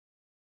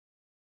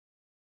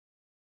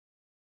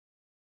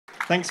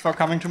Thanks for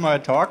coming to my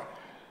talk.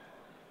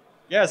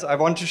 Yes, I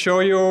want to show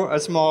you a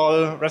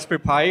small Raspberry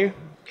Pi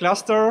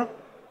cluster,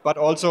 but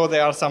also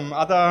there are some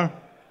other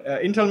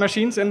Intel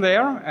machines in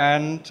there,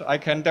 and I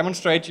can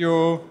demonstrate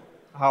you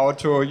how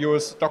to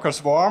use Docker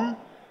Swarm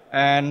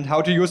and how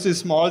to use this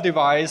small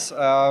device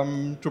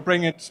to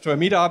bring it to a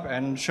meetup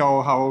and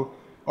show how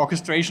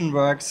orchestration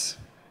works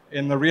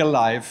in the real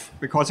life,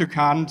 because you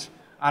can't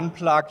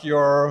unplug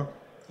your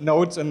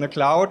nodes in the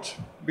cloud.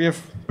 We have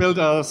built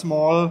a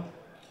small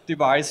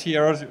device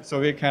here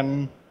so we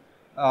can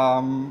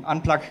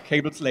unplug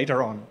cables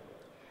later on.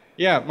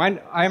 Yeah,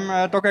 I'm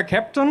a Docker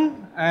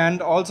captain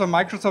and also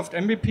Microsoft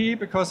MVP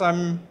because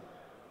I'm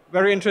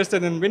very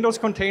interested in Windows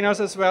containers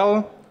as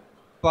well.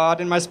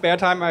 But in my spare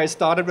time, I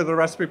started with the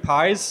Raspberry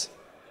Pis,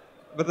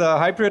 with a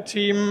hybrid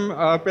team,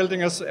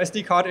 building a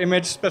SD card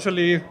image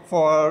especially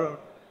for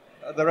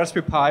the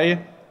Raspberry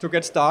Pi to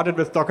get started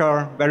with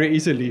Docker very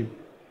easily.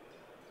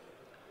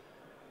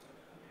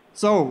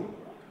 So,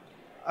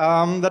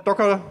 the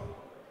Docker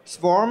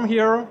Swarm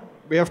here,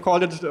 we have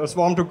called it a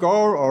Swarm to Go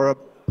or a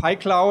Pi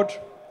Cloud.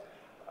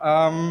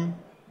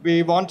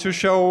 We want to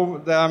show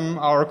them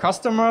our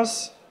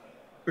customers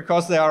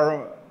because they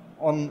are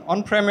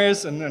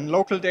on-premise and in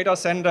local data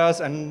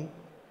centers, and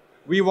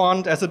we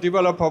want, as a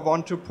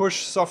developer, to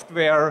push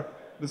software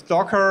with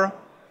Docker,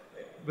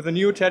 with the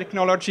new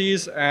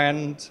technologies,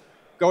 and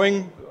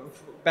going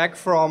back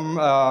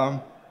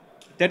from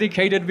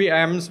dedicated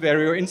VMs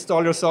where you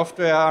install your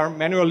software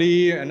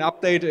manually and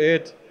update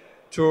it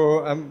to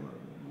a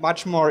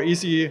much more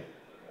easy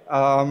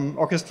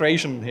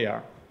orchestration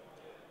here.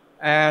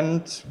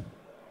 And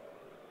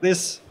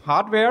this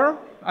hardware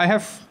I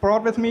have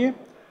brought with me,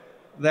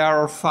 there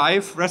are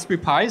 5 Raspberry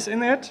Pis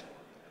in it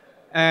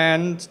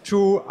and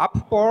 2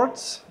 up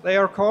boards, they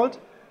are called.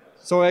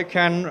 So I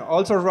can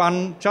also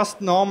run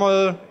just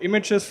normal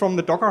images from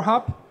the Docker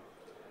Hub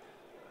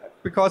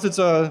because it's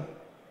a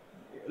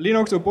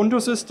Linux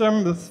Ubuntu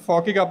system with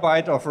 4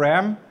 GB of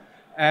RAM,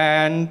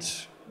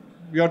 and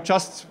you're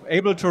just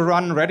able to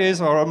run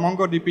Redis or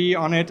MongoDB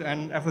on it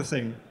and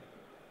everything.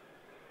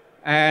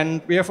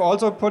 And we have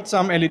also put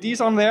some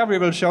LEDs on there. I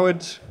will show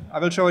it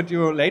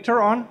you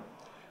later on,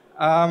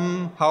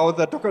 how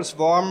the Docker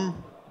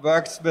Swarm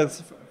works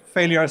with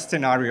failure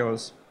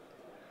scenarios.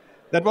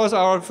 That was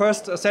our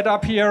first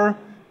setup here,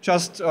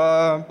 just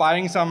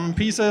buying some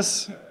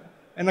pieces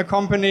in a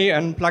company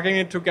and plugging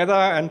it together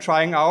and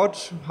trying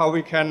out how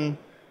we can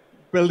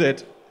build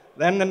it.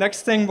 Then the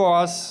next thing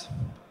was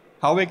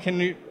how we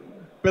can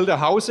build a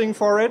housing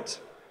for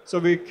it so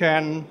we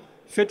can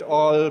fit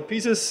all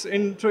pieces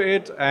into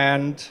it,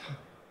 and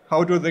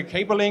how do the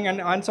cabling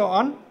and so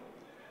on.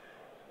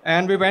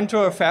 And we went to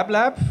a fab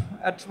lab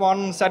at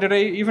one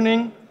Saturday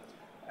evening,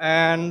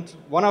 and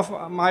one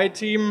of my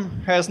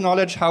team has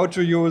knowledge how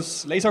to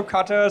use laser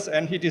cutters,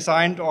 and he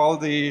designed all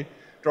the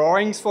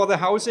drawings for the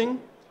housing.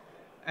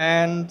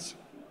 And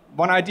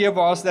one idea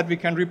was that we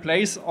can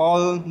replace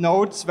all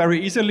nodes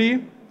very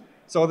easily.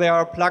 So they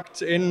are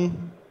plugged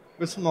in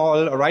with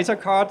small riser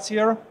cards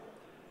here.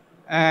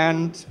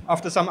 And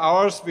after some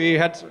hours, we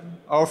had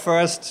our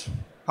first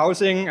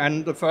housing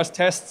and the first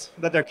tests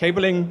that the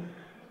cabling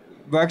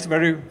works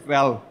very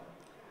well.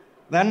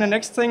 Then the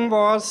next thing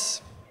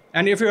was,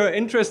 and if you're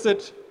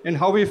interested in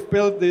how we've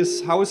built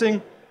this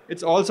housing,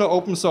 it's also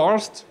open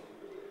sourced.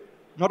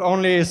 Not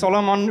only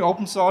Solomon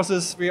open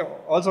sources, we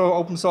also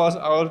open source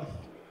our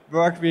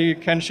work we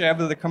can share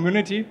with the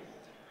community.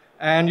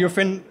 And you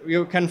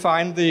can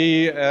find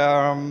the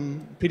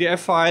PDF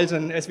files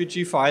and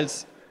SVG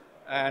files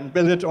and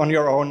build it on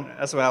your own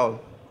as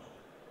well.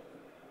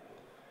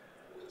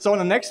 So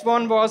the next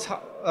one was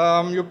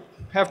you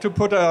have to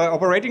put an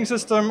operating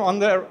system on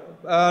the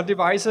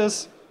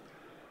devices.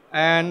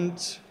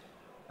 And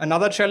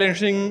another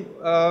challenging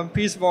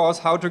piece was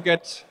how to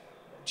get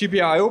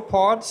GPIO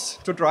ports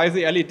to drive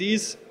the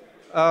LEDs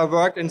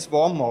work in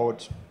swarm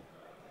mode.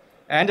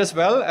 And as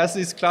well as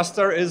this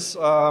cluster is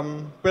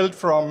built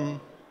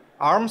from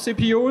ARM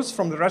CPUs,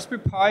 from the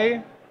Raspberry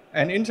Pi,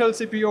 and Intel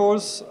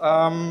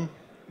CPUs,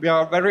 we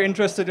are very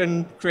interested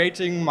in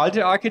creating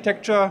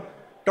multi-architecture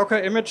Docker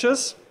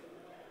images.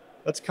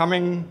 That's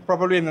coming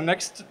probably in the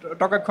next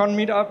DockerCon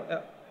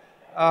meetup,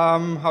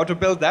 how to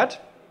build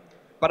that.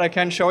 But I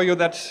can show you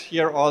that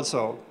here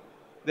also.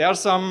 There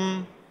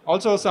are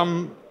also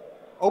some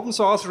open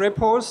source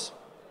repos.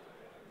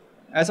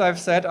 As I've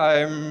said,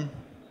 I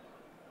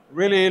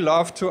really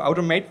love to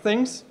automate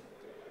things.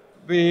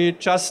 We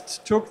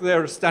just took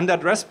their standard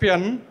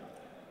Raspbian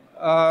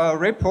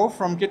repo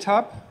from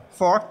GitHub,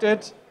 forked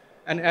it,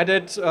 and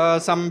added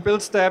some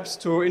build steps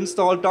to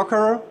install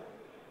Docker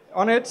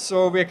on it,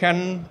 so we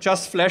can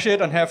just flash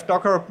it and have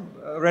Docker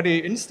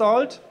already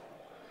installed.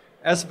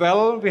 As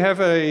well, we have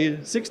a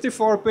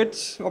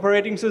 64-bit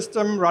operating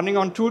system running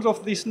on 2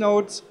 of these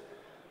nodes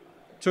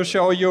to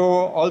show you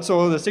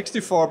also the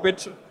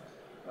 64-bit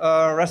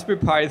Raspberry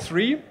Pi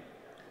 3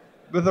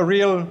 with a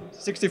real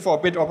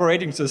 64-bit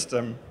operating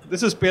system.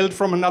 This is built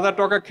from another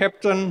Docker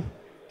captain,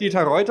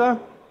 Dieter Reuter.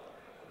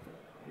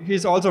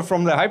 He's also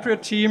from the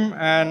hybrid team,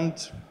 and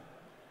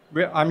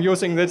I'm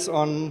using this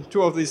on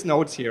 2 of these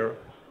nodes here.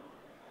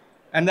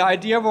 And the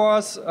idea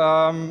was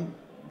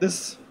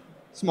this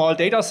small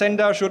data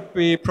center should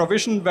be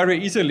provisioned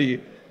very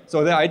easily.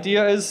 So the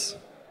idea is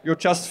you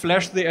just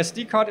flash the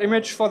SD card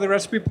image for the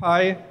Raspberry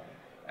Pi,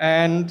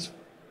 and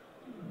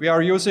we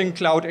are using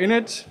Cloud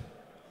Init,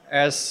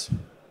 as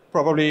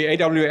probably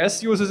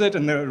AWS uses it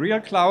in the real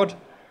cloud,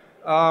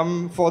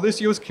 for this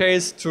use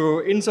case to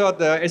insert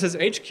the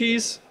SSH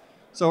keys,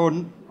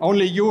 so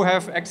only you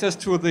have access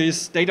to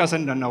these data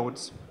center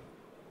nodes.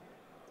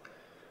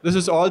 This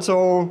is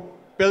also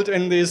built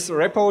in these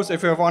repos.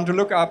 If you want to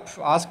look up,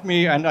 ask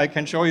me, and I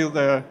can show you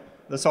the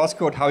source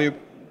code, how you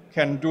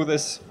can do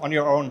this on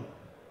your own.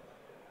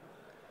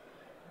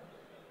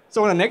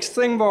 So the next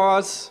thing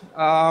was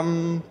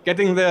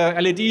getting the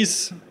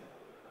LEDs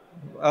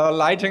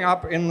lighting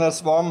up in the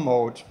swarm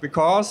mode,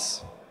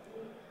 because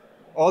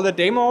all the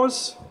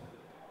demos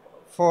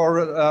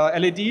for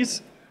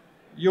LEDs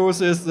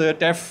uses the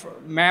dev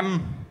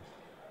mem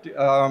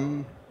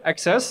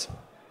access,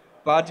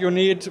 but you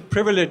need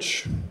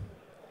privilege.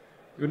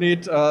 You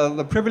need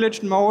the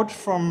privileged mode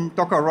from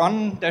Docker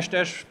run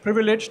 --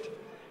 privileged,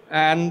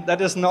 and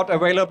that is not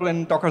available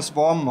in Docker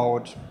swarm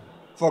mode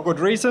for good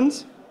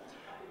reasons.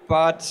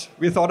 But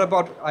we thought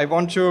about, I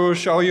want to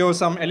show you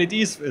some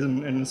LEDs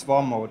in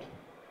swarm mode.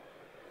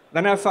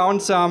 Then I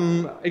found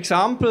some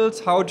examples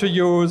how to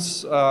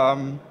use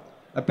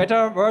a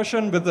better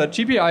version with the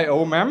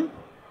GPIO mem.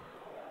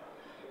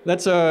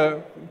 That's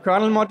a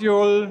kernel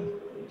module,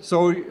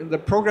 so the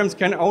programs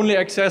can only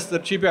access the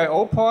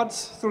GPIO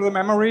ports through the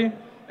memory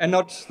and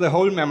not the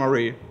whole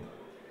memory.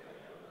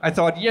 I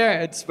thought,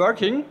 yeah, it's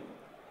working,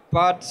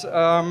 but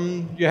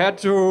you had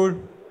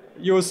to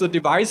use the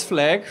device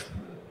flag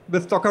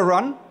with Docker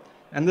run,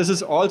 and this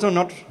is also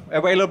not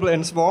available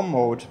in swarm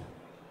mode.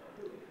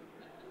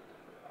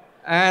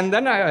 And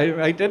then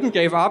I didn't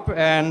give up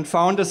and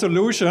found a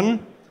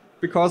solution,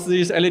 because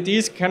these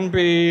LEDs can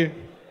be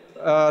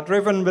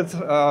driven with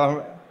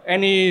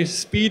any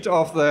speed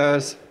of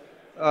the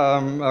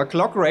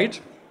clock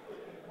rate.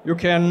 You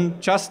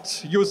can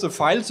just use the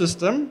file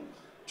system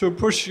to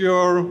push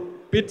your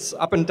bits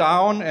up and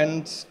down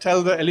and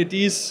tell the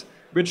LEDs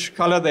which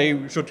color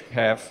they should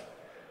have.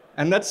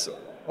 And that's,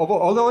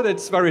 although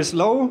it's very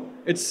slow,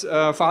 it's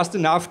fast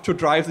enough to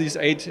drive these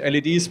 8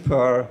 LEDs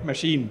per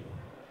machine.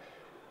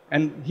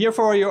 And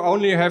herefore, you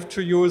only have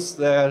to use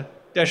the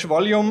dash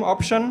volume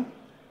option,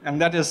 and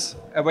that is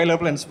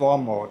available in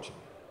swarm mode.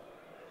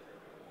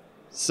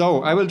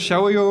 So I will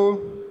show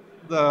you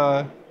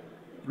the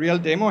real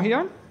demo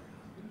here.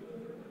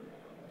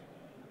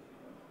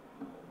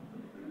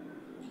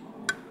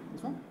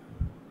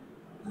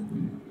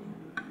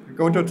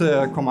 Go to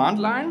the command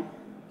line.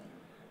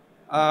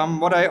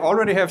 What I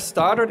already have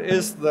started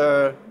is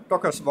the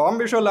Docker Swarm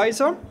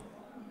visualizer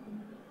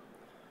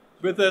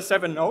with the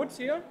 7 nodes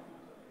here.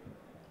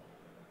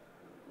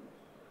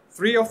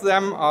 3 of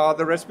them are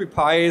the Raspberry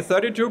Pi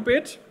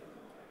 32-bit.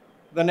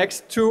 The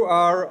next 2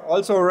 are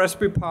also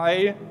Raspberry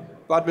Pi,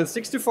 but with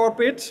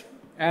 64-bit.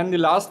 And the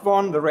last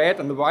one, the red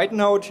and the white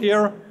node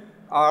here,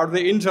 are the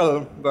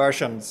Intel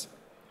versions.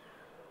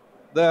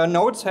 The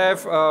nodes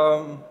have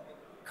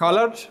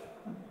colored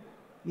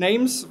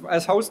names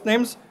as host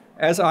names,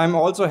 as I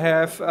also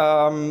have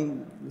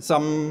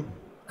some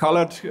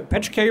colored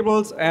patch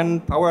cables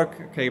and power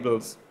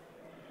cables.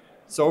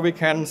 So we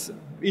can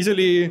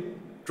easily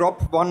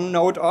drop one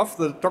node off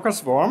the Docker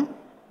Swarm.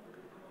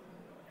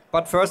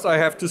 But first I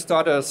have to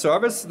start a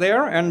service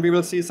there, and we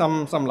will see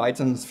some lights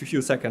in a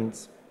few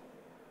seconds.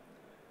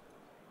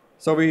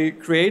 So we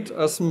create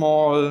a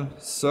small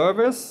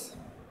service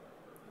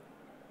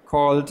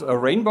called a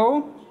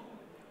Rainbow.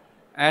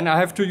 And I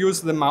have to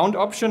use the mount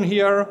option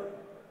here.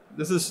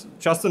 This is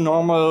just a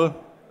normal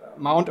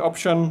mount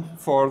option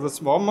for the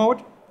swarm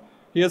mode.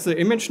 Here's the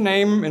image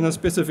name in a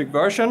specific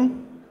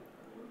version.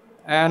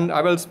 And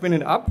I will spin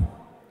it up.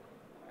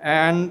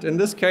 And in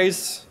this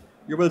case,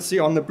 you will see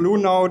on the blue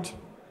node,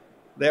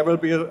 there will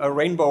be a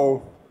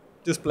rainbow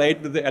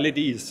displayed with the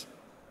LEDs.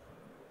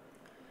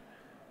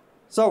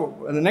 So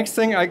the next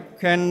thing I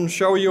can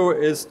show you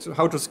is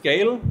how to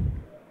scale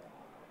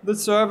the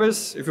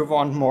service if you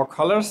want more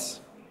colors.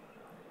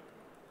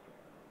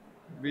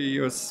 We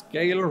use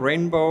scale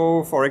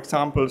rainbow, for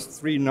example,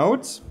 3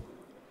 nodes.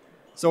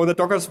 So the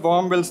Docker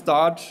Swarm will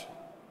start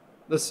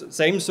the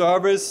same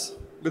service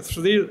with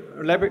 3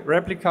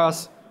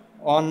 replicas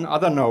on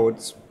other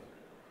nodes.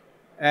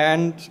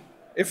 And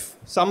if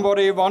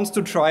somebody wants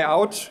to try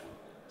out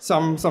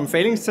some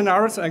failing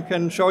scenarios, I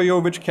can show you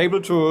which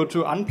cable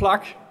to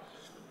unplug.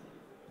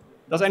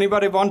 Does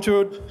anybody want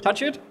to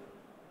touch it?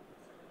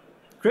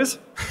 Chris?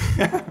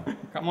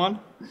 Come on.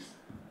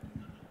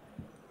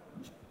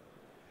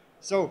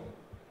 So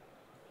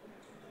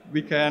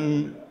we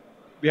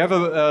have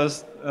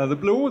the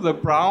blue, the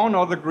brown,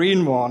 or the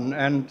green one.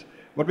 And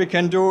what we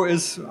can do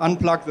is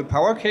unplug the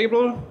power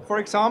cable, for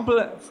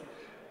example.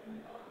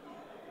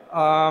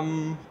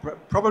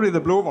 Probably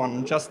the blue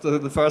one, just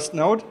the first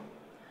node.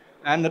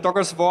 And the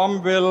Docker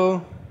Swarm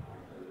will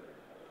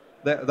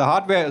the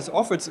hardware is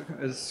off,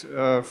 it's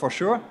for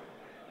sure.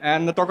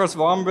 And the Docker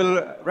Swarm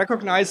will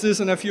recognize this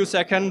in a few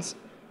seconds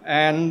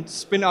and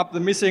spin up the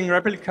missing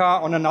replica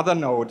on another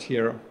node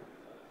here.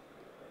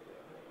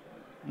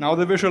 Now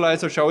the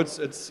visualizer shows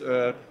it's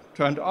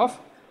turned off,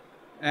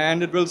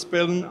 and it will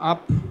spin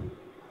up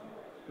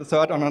the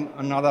third on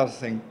another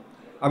thing.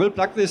 I will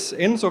plug this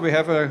in so we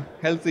have a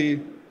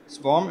healthy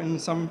swarm in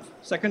some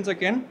seconds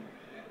again.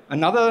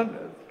 Another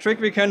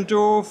trick we can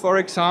do, for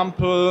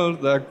example,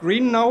 the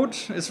green node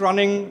is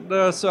running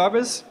the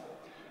service.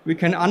 We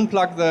can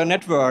unplug the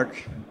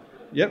network.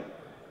 Yep.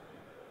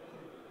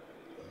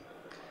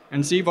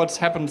 And see what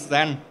happens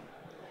then.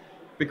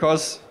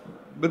 Because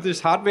with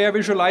this hardware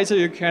visualizer,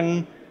 you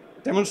can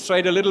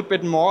demonstrate a little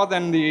bit more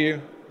than the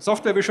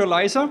software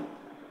visualizer.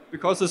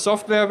 Because the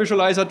software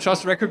visualizer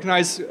just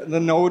recognizes the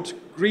node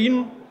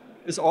green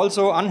is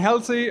also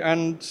unhealthy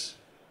and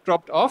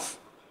dropped off.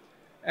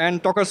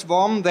 And Docker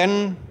Swarm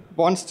then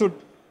wants to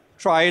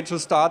try to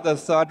start the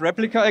third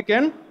replica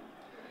again.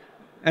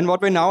 And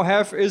what we now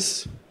have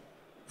is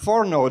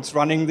 4 nodes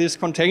running this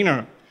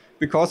container,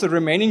 because the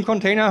remaining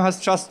container has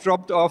just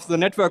dropped off the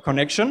network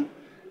connection,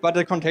 but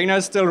the container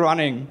is still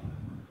running.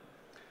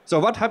 So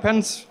what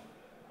happens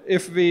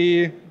if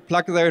we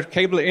plug the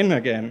cable in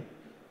again?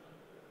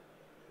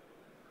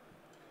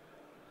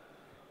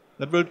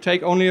 That will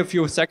take only a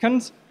few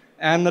seconds,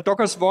 and the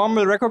Docker Swarm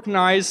will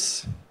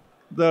recognize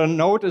the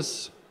node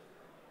is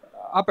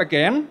up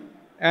again,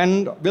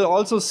 and will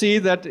also see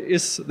that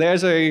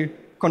there's a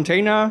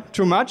container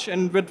too much,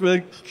 and it will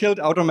kill it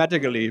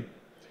automatically.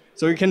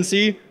 So you can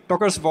see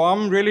Docker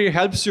Swarm really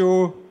helps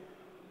you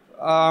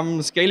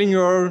scaling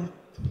your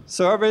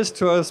service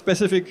to a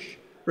specific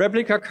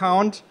replica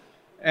count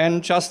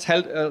and just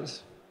help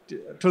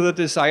to the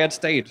desired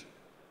state.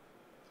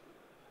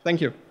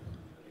 Thank you.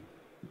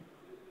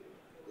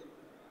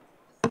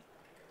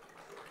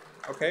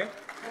 Okay.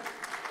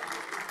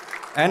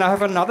 And I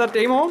have another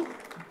demo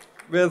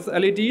with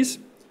LEDs.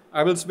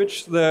 I will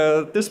switch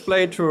the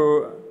display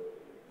to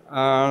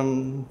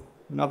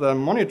another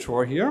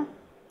monitor here.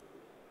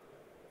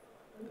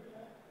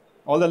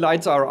 All the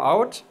lights are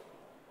out.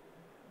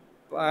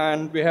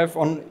 And we have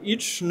on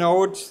each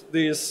node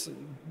this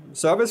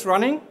service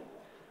running.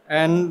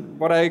 And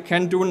what I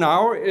can do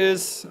now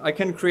is I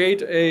can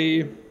create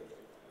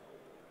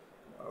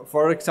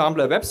for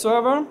example, a web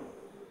server.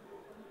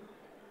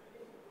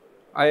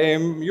 I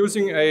am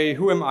using a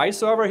whoami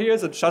server here.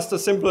 So it's just a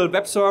simple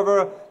web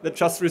server that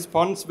just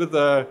responds with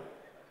the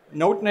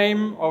node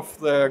name of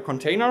the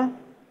container.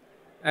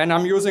 And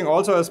I'm using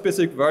also a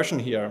specific version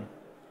here.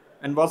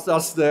 And what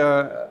does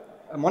the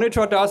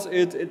monitor does,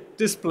 it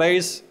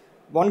displays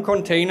one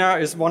container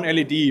is one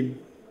LED.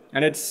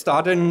 And it's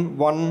starting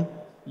one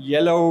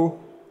yellow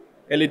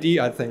LED,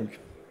 I think.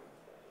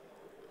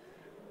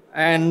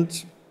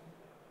 And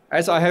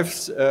as I have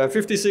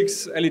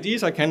 56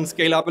 LEDs, I can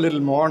scale up a little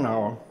more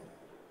now.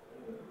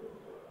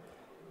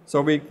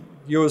 So we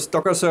use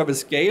Docker service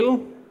scale,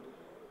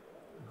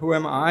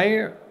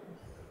 whoami.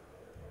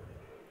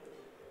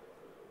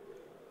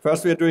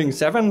 First we are doing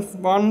 7th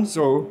one,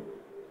 so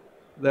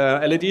the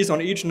LEDs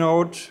on each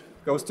node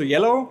goes to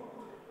yellow.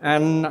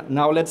 And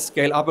now let's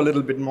scale up a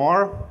little bit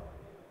more.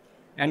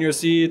 And you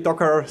see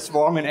Docker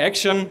Swarm in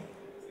action.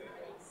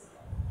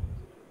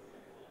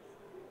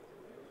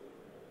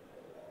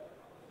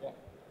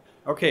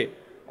 Okay,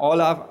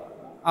 all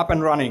up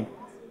and running.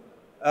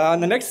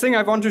 The next thing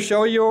I want to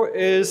show you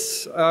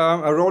is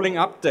a rolling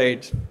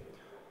update.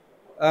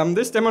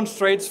 This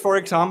demonstrates, for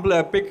example,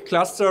 a big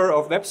cluster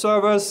of web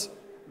servers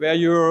where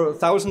your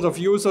thousands of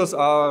users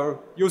are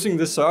using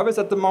this service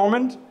at the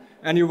moment,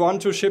 and you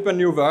want to ship a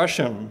new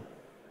version.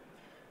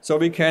 So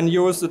we can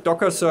use the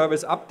Docker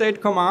service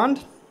update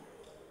command.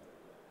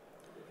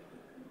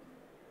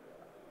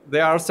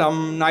 There are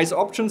some nice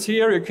options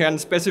here. You can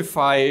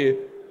specify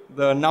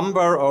the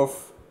number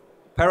of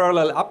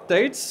parallel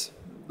updates.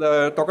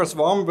 The Docker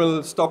Swarm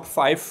will stop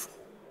 5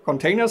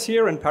 containers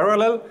here in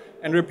parallel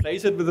and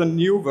replace it with a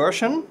new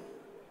version.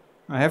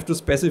 I have to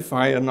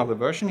specify another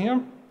version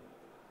here.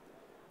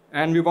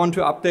 And we want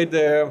to update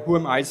the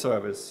whoami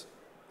service.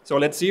 So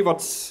let's see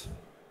what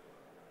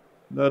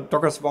the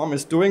Docker Swarm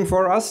is doing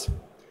for us.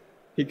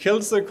 He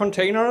kills the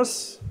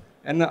containers,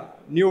 and the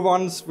new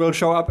ones will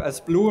show up as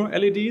blue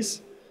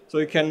LEDs. So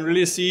you can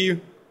really see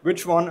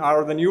which one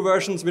are the new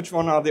versions, which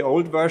one are the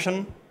old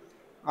version,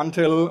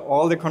 until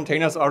all the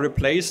containers are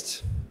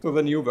replaced to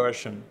the new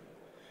version.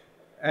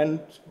 And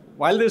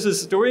while this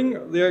is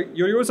doing,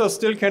 your users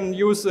still can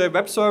use the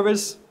web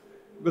service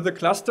with the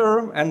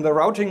cluster and the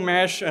routing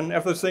mesh and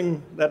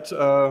everything that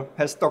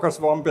has Docker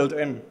Swarm built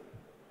in.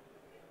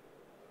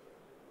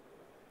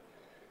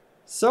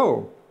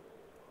 So,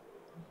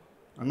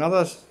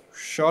 another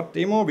short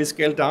demo. We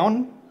scale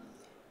down.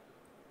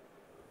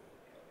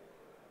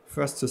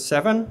 First to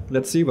 7.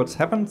 Let's see what's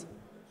happened.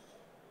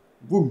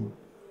 Boom.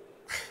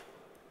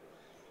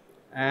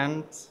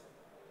 And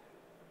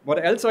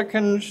what else I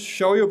can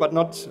show you, but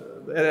not,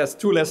 there's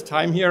too less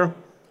time here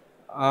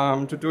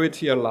to do it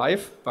here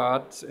live,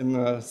 but in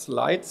the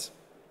slides.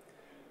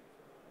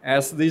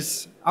 as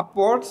these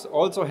upboards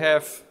also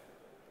have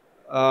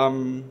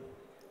the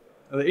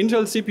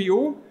Intel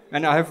CPU,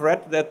 and I have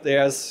read that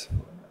there's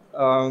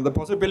the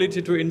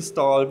possibility to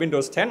install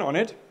Windows 10 on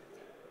it.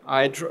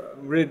 I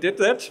really did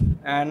that,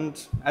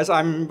 and as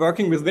I'm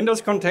working with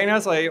Windows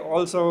containers, I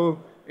also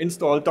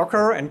installed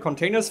Docker and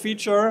containers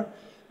feature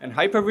and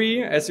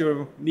Hyper-V, as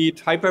you need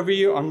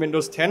Hyper-V on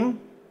Windows 10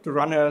 to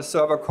run a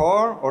server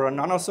core or a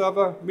nano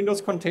server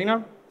Windows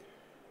container.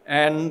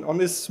 And on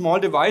this small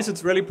device,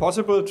 it's really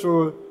possible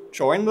to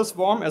join the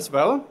swarm as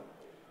well.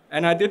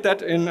 And I did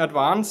that in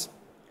advance,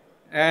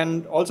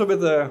 and also with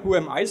the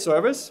whoami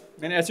service.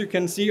 And as you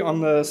can see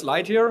on the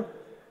slide here,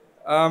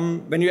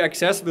 when you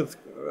access with,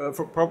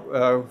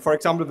 for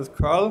example, with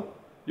curl,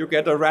 you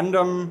get a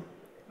random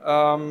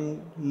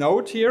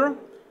node here,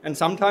 and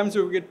sometimes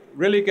you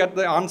really get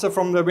the answer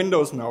from the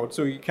Windows node.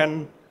 So you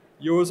can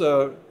use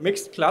a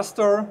mixed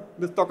cluster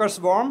with Docker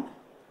Swarm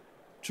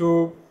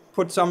to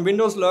put some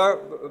Windows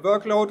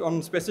workload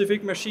on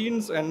specific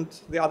machines, and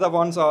the other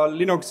ones are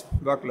Linux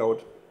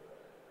workload.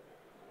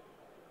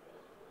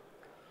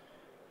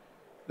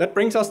 That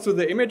brings us to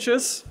the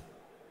images,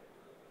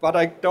 but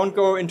I don't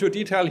go into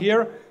detail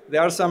here.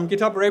 There are some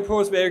GitHub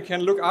repos where you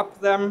can look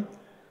up them,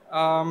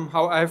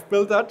 how I've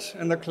built that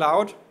in the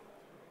cloud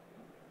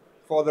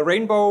for the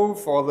Rainbow,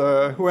 for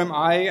the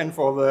whoami, and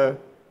for the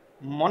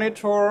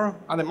monitor.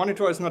 The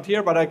monitor is not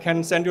here, but I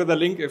can send you the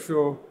link if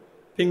you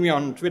ping me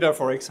on Twitter,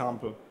 for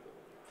example.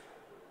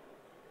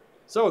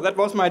 So that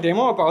was my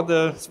demo about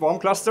the Swarm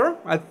cluster.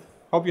 I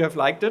hope you have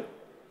liked it,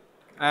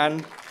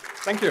 and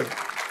thank you.